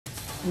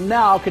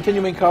Now,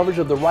 continuing coverage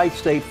of the Wright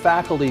State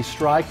faculty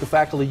strike. The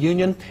faculty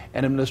union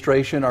and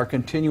administration are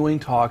continuing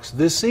talks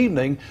this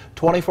evening,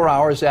 24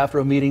 hours after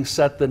a meeting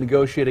set the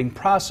negotiating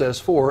process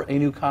for a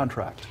new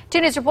contract.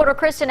 2 News reporter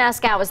Kristen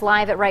Eskow is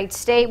live at Wright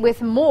State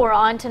with more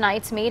on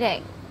tonight's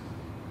meeting.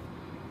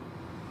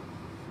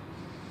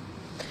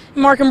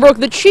 Mark and Brooke,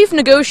 the chief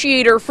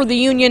negotiator for the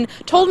union,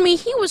 told me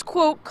he was,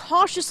 quote,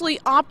 cautiously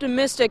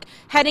optimistic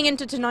heading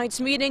into tonight's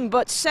meeting,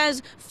 but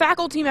says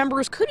faculty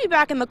members could be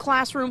back in the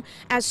classroom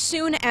as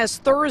soon as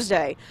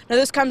Thursday. Now,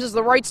 this comes as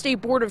the Wright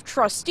State Board of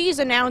Trustees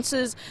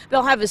announces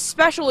they'll have a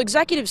special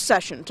executive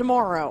session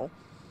tomorrow.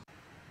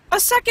 A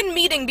second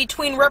meeting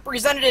between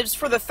representatives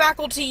for the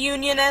faculty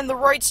union and the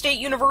Wright State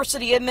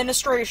University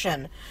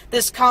administration.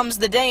 This comes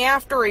the day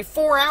after a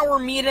 4-hour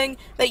meeting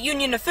that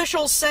union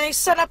officials say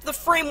set up the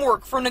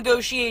framework for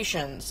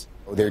negotiations.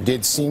 There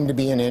did seem to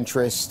be an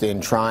interest in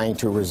trying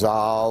to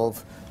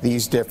resolve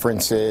these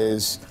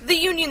differences. The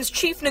union's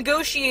chief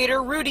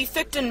negotiator, Rudy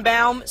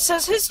Fichtenbaum,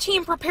 says his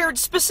team prepared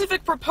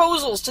specific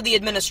proposals to the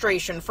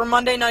administration for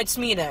Monday night's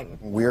meeting.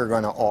 We're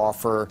going to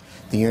offer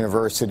the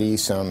university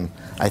some,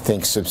 I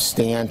think,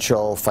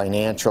 substantial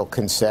financial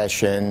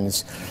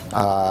concessions,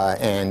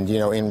 and,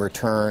 in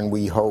return,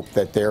 we hope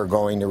that they're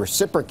going to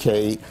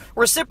reciprocate.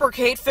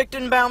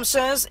 Fichtenbaum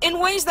says, in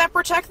ways that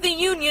protect the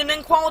union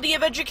and quality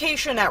of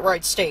education at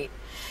Wright State.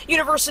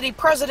 University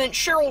President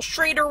Cheryl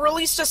Schrader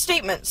released a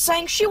statement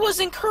saying she was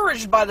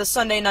encouraged by the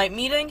Sunday night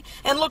meeting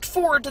and looked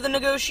forward to the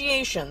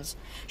negotiations.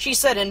 She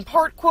said in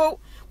part, quote,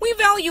 "We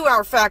value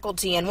our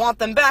faculty and want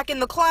them back in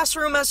the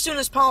classroom as soon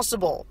as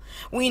possible.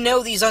 We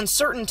know these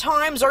uncertain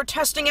times are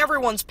testing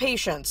everyone's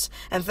patience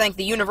and thank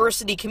the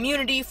university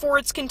community for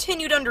its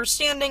continued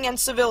understanding and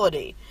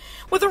civility."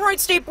 With the Wright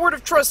State Board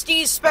of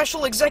Trustees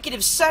special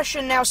executive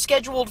session now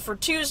scheduled for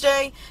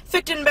Tuesday,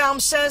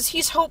 Fichtenbaum says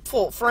he's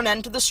hopeful for an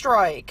end to the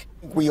strike.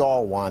 We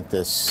all want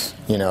this,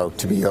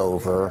 to be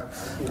over.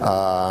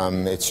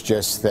 It's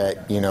just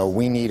that,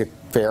 we need a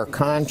fair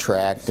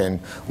contract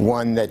and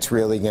one that's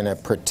really going to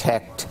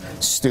protect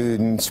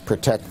students,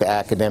 protect the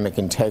academic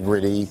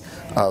integrity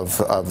of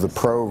the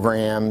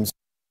programs.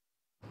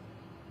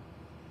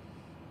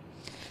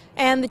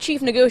 And the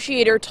chief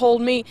negotiator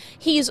told me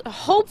he's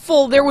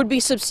hopeful there would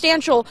be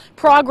substantial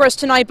progress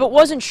tonight, but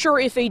wasn't sure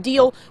if a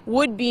deal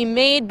would be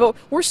made. But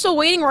we're still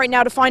waiting right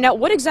now to find out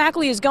what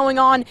exactly is going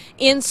on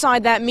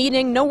inside that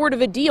meeting. No word of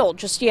a deal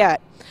just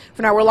yet.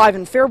 For now, we're live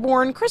in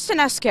Fairborn. Kristen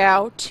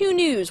Eskow, 2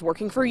 News,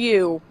 working for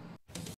you.